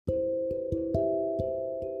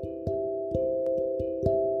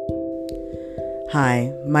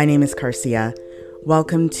Hi, my name is Carcia.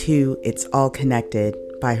 Welcome to It's All Connected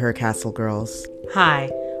by Her Castle Girls.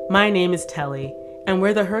 Hi, my name is Telly, and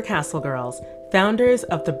we're the Her Castle Girls, founders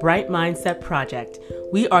of the Bright Mindset Project.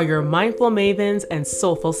 We are your mindful mavens and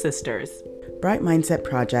soulful sisters. Bright Mindset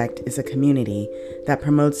Project is a community that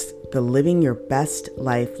promotes the living your best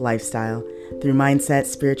life lifestyle through mindset,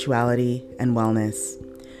 spirituality, and wellness.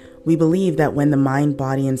 We believe that when the mind,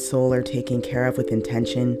 body, and soul are taken care of with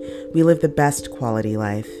intention, we live the best quality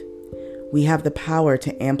life. We have the power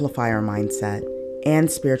to amplify our mindset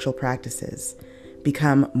and spiritual practices,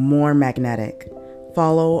 become more magnetic,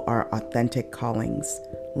 follow our authentic callings,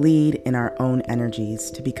 lead in our own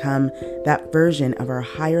energies to become that version of our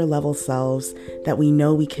higher level selves that we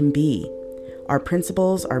know we can be. Our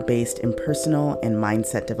principles are based in personal and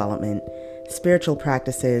mindset development, spiritual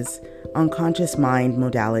practices, unconscious mind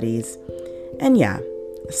modalities, and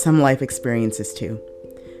some life experiences too.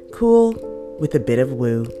 Cool with a bit of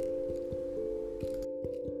woo.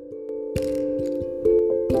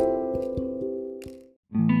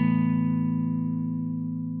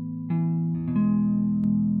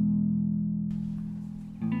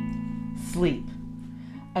 Sleep.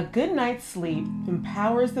 A good night's sleep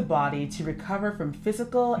empowers the body to recover from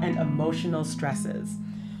physical and emotional stresses.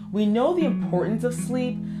 We know the importance of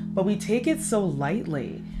sleep, but we take it so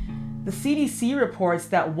lightly. The CDC reports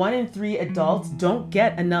that 1 in 3 adults don't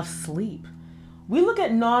get enough sleep. We look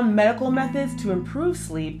at non-medical methods to improve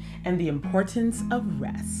sleep and the importance of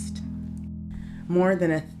rest. More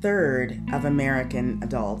than a third of American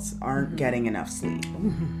adults aren't getting enough sleep.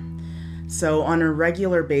 So on a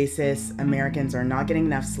regular basis, Americans are not getting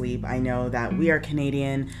enough sleep. I know that we are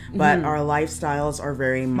Canadian, but our lifestyles are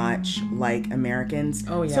very much like Americans.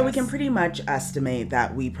 Oh, yes. So we can pretty much estimate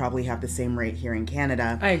that we probably have the same rate here in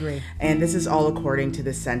Canada. I agree. And this is all according to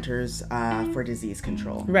the Centers for Disease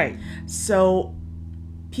Control. Right. So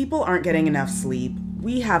people aren't getting enough sleep.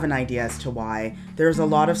 We have an idea as to why. There's a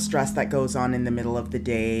lot of stress that goes on in the middle of the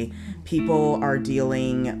day. People are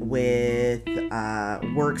dealing with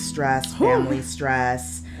work stress, family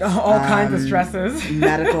stress. All kinds of stresses.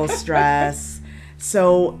 Medical stress.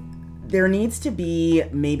 So there needs to be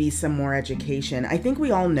maybe some more education. I think we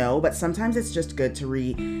all know, but sometimes it's just good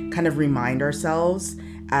to kind of remind ourselves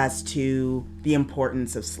as to the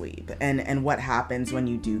importance of sleep and what happens when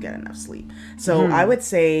you do get enough sleep. So I would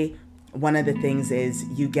say one of the things is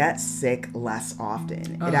you get sick less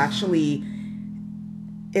often. It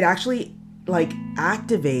actually like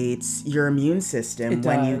activates your immune system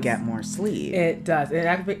when you get more sleep. It does. It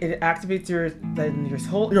activates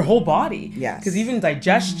your whole body. Yes. Because even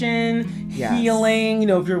digestion, healing. You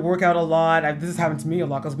know, if you work out a lot, this has happened to me a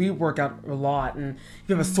lot because we work out a lot, and if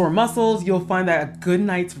you have a sore muscles, you'll find that a good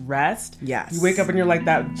night's rest. Yes. You wake up and you're like,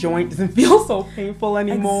 that joint doesn't feel so painful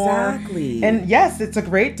anymore. Exactly. And yes, it's a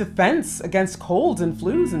great defense against colds and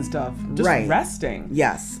flus and stuff. Just resting.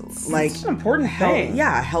 Yes. It's an important thing.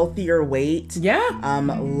 Healthier weight. Yeah.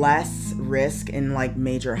 Less risk in like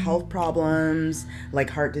major health problems like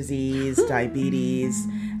heart disease, diabetes,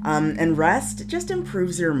 and rest just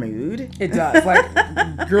improves your mood. It does.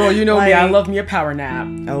 Like, girl, you know me, I love me a power nap.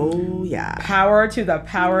 Oh yeah. Power to the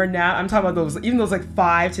power nap. I'm talking about those like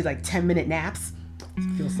 5 to like 10-minute naps.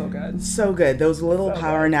 It feels so good. So good. Those little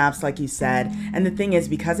power naps, like you said. And the thing is,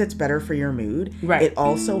 because it's better for your mood, it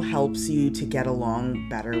also helps you to get along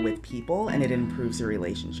better with people, and it improves your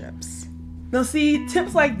relationships. Now, see,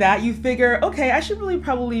 tips like that, you figure, okay, I should really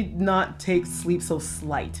probably not take sleep so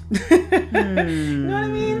slight. You know what I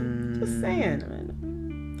mean? Just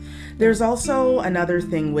saying. There's also another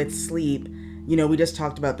thing with sleep. You know, we just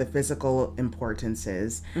talked about the physical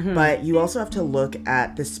importances, but you also have to look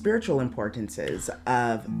at the spiritual importances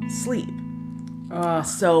of sleep.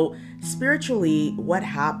 So spiritually, what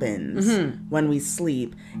happens when we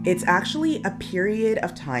sleep, it's actually a period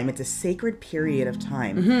of time, it's a sacred period of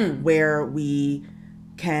time where we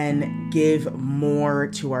can give more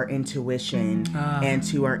to our intuition and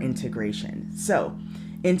to our integration. So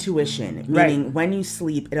intuition, meaning when you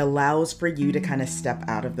sleep, it allows for you to kind of step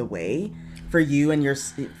out of the way for you and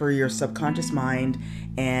for your subconscious mind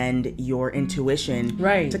and your intuition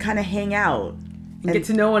to kind of hang out. And get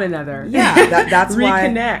to know one another. Yeah, that's why.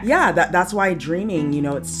 Reconnect. Yeah, that's why dreaming, you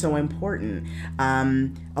know, it's so important.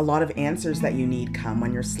 A lot of answers that you need come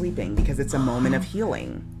when you're sleeping because it's a moment of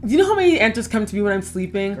healing. You know how many answers come to me when I'm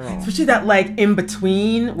sleeping? Girl. Especially that like in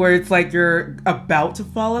between where it's like you're about to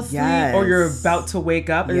fall asleep or you're about to wake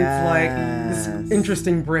up and it's like this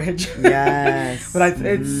interesting bridge. Yes. But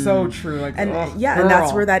it's so true. Like, and and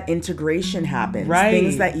that's where that integration happens. Right.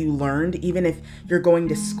 Things that you learned, even if you're going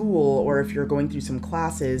to school or if you're going through some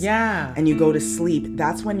classes, Yeah. and you go to sleep,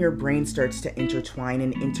 that's when your brain starts to intertwine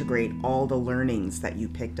and integrate all the learnings that you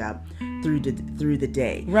picked up through the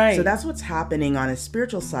day. Right. So that's what's happening on a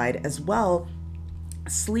spiritual side as well.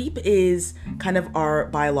 Sleep is kind of our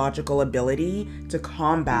biological ability to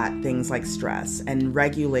combat things like stress and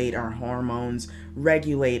regulate our hormones,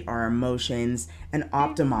 regulate our emotions, and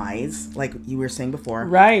optimize, like you were saying before,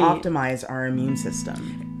 Right. optimize our immune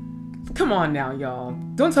system. Come on now, y'all.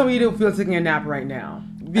 Don't tell me you don't feel taking a nap right now.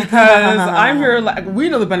 Because I'm here, like, we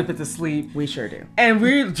know the benefits of sleep. We sure do.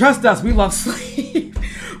 And trust us, we love sleep.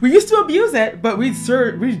 We used to abuse it, but we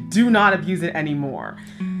do not abuse it anymore.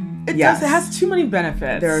 It has too many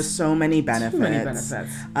benefits. There are so many benefits. Too many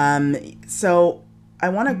benefits. So I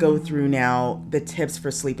want to go through now the tips for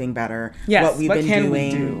sleeping better. Yes, what we've what been can we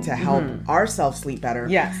doing do? to help ourselves sleep better.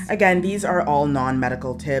 Yes. Again, these are all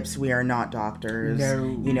non-medical tips. We are not doctors. No.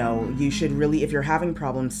 You know, you should really, if you're having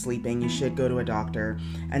problems sleeping, you should go to a doctor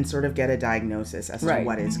and sort of get a diagnosis as to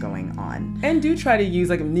what is going on. And do try to use,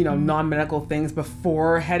 like, you know, non-medical things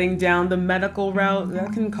before heading down the medical route.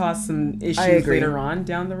 That can cause some issues later on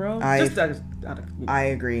down the road. I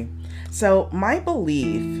agree. So my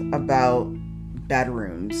belief about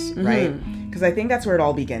bedrooms, right? Because I think that's where it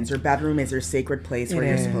all begins. Your bedroom is your sacred place where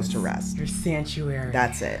you're supposed to rest. Your sanctuary.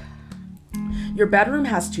 That's it. Your bedroom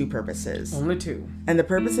has two purposes. Only two. And the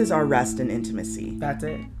purposes are rest and intimacy. That's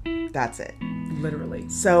it. That's it. Literally.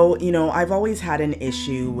 So, you know, I've always had an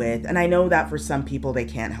issue with, and I know that for some people they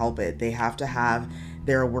can't help it. They have to have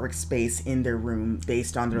their workspace in their room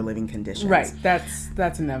based on their living conditions. Right.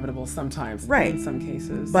 That's inevitable sometimes. Right. In some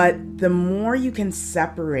cases. But the more you can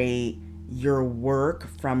separate your work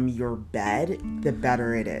from your bed, the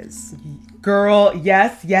better it is. Girl,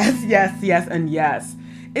 yes, and yes.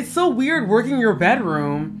 It's so weird working in your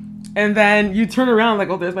bedroom and then you turn around like,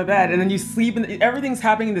 oh, there's my bed. And then you sleep and everything's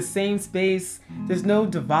happening in the same space. There's no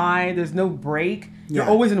divide. There's no break. You're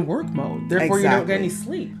always in work mode. Therefore, you don't get any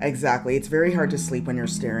sleep. Exactly. It's very hard to sleep when you're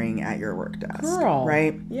staring at your work desk. Girl.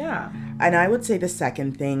 Right? Yeah. And I would say the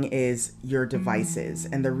second thing is your devices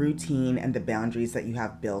and the routine and the boundaries that you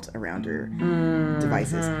have built around your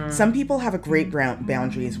devices. Some people have a great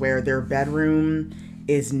boundaries where their bedroom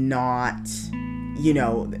is not, you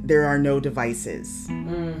know, there are no devices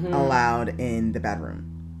allowed in the bedroom.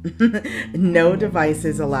 No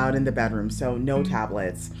devices allowed in the bedroom. So no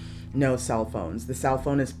tablets, no cell phones. The cell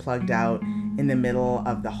phone is plugged out in the middle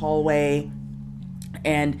of the hallway.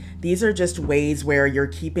 And these are just ways where you're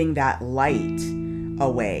keeping that light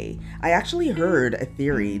away. I actually heard a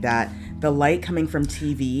theory that the light coming from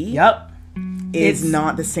TV is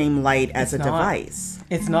not the same light as a device.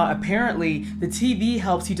 It's not. Apparently, the TV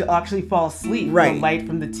helps you to actually fall asleep. Right. The light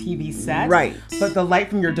from the TV set. Right. But the light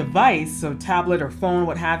from your device, so tablet or phone,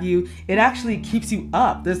 what have you, it actually keeps you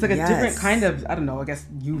up. There's like a different kind of, I don't know, I guess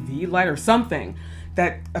UV light or something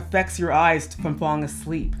that affects your eyes from falling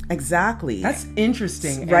asleep. Exactly. That's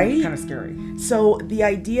interesting, right? And kind of scary. So the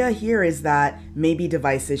idea here is that maybe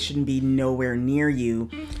devices shouldn't be nowhere near you.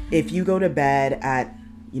 If you go to bed at,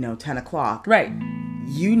 10 o'clock. Right.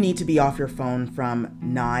 You need to be off your phone from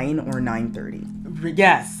 9 or 9:30.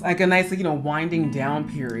 Yes. Like a nice, winding down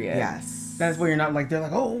period. Yes. That's where you're not they're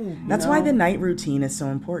like, oh. That's why the night routine is so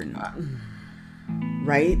important.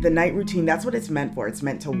 Right? The night routine, that's what it's meant for. It's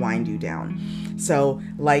meant to wind you down. So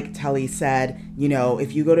like Telly said,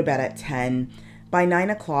 if you go to bed at 10, by 9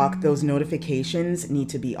 o'clock, those notifications need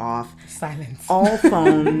to be off. Silence. All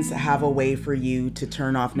phones have a way for you to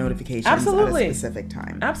turn off notifications at a specific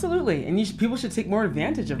time. Absolutely. And people should take more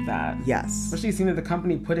advantage of that. Yes. Especially seeing that the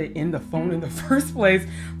company put it in the phone in the first place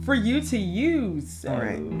for you to use. So. All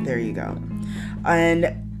right. There you go.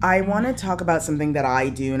 And I want to talk about something that I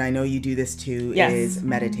do, and I know you do this too, is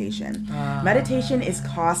meditation. Meditation is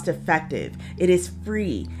cost effective. It is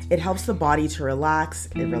free. It helps the body to relax.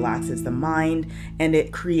 It relaxes the mind, and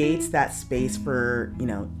it creates that space for,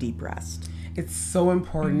 deep rest. It's so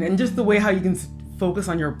important. And just the way how you can focus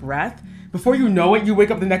on your breath. Before you know it, you wake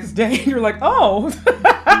up the next day and you're like, oh,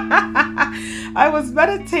 I was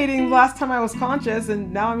meditating last time I was conscious,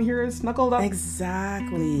 and now I'm here snuggled up.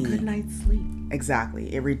 Exactly. Good night's sleep.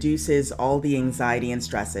 Exactly. It reduces all the anxiety and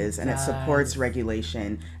stresses, and it supports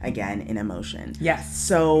regulation, again, in emotion. Yes.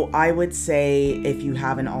 So I would say, if you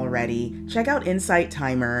haven't already, check out Insight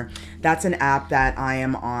Timer. That's an app that I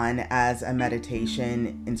am on as a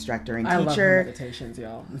meditation instructor and teacher. I love her meditations,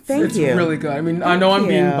 y'all. It's you. really good. I mean, I know I'm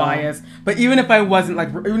being biased, but even if I wasn't,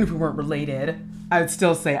 even if we weren't related, I would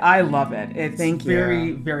still say I love it. It's Thank you.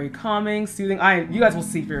 very, very calming, soothing. You guys will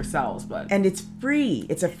see for yourselves, but and it's free.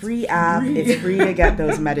 It's a free app. It's free to get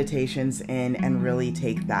those meditations in and really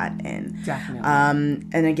take that in. Definitely.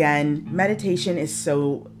 And again, meditation is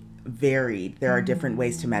so varied. There are different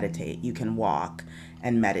ways to meditate. You can walk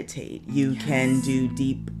and meditate. You can do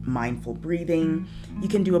deep mindful breathing. You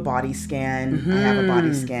can do a body scan. I have a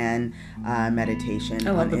body scan meditation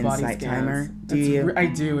I love on the body Insight scans. Timer. Do you? I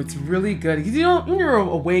do. It's really good because you don't, when you're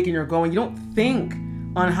awake and you're going, you don't think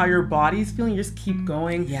on how your body's feeling. You just keep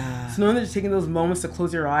going. Yeah. So knowing that you're taking those moments to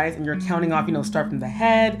close your eyes and you're counting off, start from the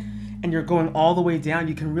head and you're going all the way down,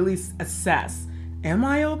 you can really assess. Am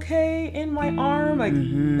I okay in my arm? Like,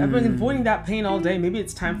 I've been avoiding that pain all day. Maybe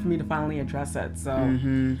it's time for me to finally address it. So,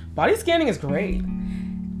 body scanning is great.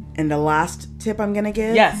 And the last tip I'm going to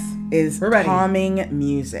give is ready. calming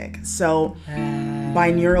music. So,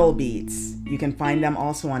 binaural beats, you can find them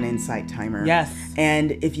also on Insight Timer. Yes.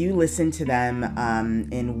 And if you listen to them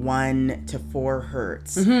in 1 to 4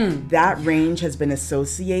 hertz, that range has been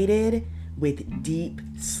associated with deep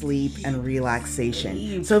sleep and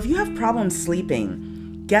relaxation. So if you have problems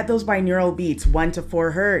sleeping, get those binaural beats 1 to 4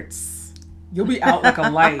 hertz. You'll be out like a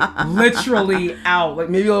light, literally out. Like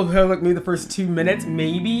maybe you'll have maybe the first 2 minutes,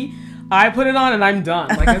 maybe. I put it on and I'm done.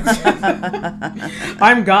 Like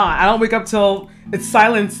I'm gone. I don't wake up till it's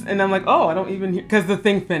silence and I'm like, oh, I don't even hear, because the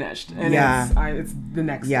thing finished and it's the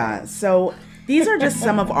next day. So these are just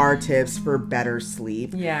some of our tips for better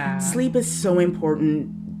sleep. Yeah. Sleep is so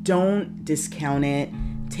important. Don't discount it.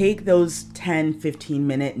 Take those 10,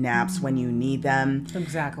 15-minute naps when you need them.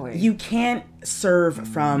 Exactly. You can't serve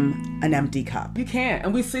from an empty cup. You can't.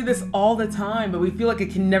 And we say this all the time, but we feel like it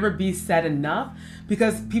can never be said enough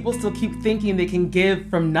because people still keep thinking they can give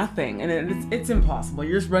from nothing. And it's impossible.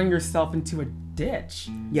 You're just running yourself into a ditch.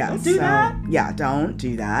 Yeah, don't do that. Yeah, don't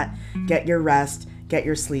do that. Get your rest. Get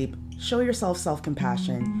your sleep. Show yourself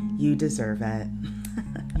self-compassion. You deserve it.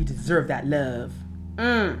 You deserve that love.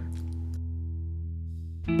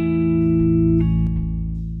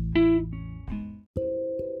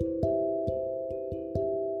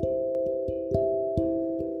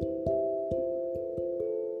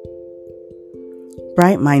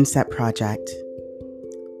 Bright Mindset Project.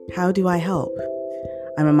 How do I help?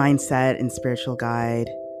 I'm a mindset and spiritual guide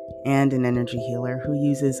and an energy healer who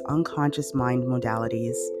uses unconscious mind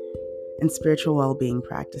modalities and spiritual well-being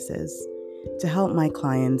practices to help my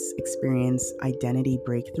clients experience identity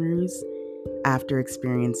breakthroughs after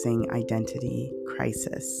experiencing identity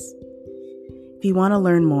crisis. If you want to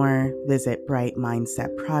learn more, visit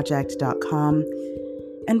brightmindsetproject.com.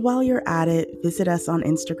 And while you're at it, visit us on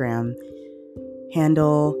Instagram,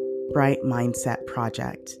 handle Bright Mindset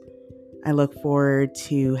Project. I look forward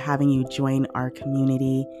to having you join our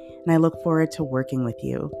community, and I look forward to working with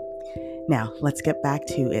you. Now, let's get back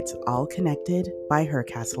to It's All Connected by Her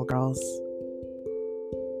Castle Girls.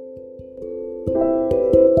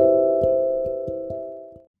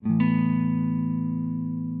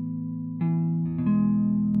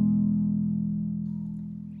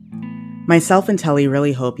 Myself and Telly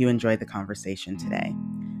really hope you enjoyed the conversation today.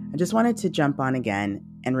 I just wanted to jump on again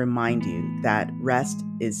and remind you that rest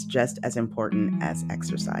is just as important as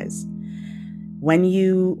exercise. When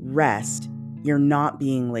you rest, you're not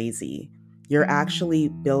being lazy. You're actually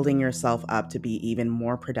building yourself up to be even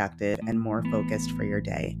more productive and more focused for your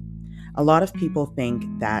day. A lot of people think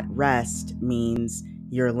that rest means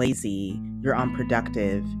you're lazy, you're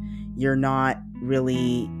unproductive, you're not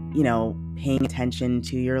really, paying attention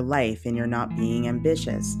to your life and you're not being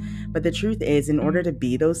ambitious. But the truth is, in order to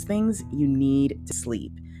be those things, you need to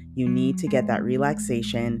sleep. You need to get that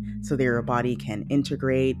relaxation so that your body can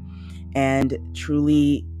integrate and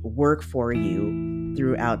truly work for you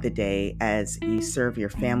throughout the day as you serve your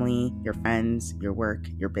family, your friends, your work,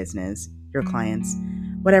 your business, your clients,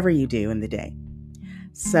 whatever you do in the day.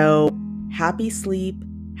 So happy sleep,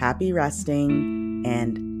 happy resting,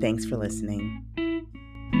 and thanks for listening.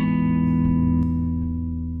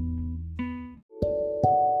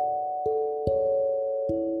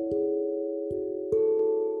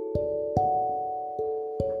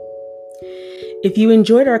 If you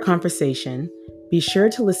enjoyed our conversation, be sure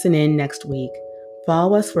to listen in next week.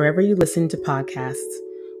 Follow us wherever you listen to podcasts.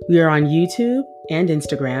 We are on YouTube and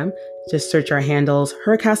Instagram. Just search our handles,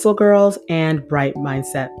 Her Castle Girls and Bright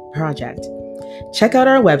Mindset Project. Check out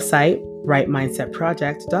our website,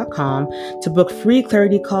 brightmindsetproject.com, to book free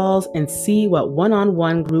clarity calls and see what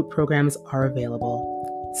one-on-one group programs are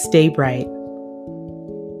available. Stay bright.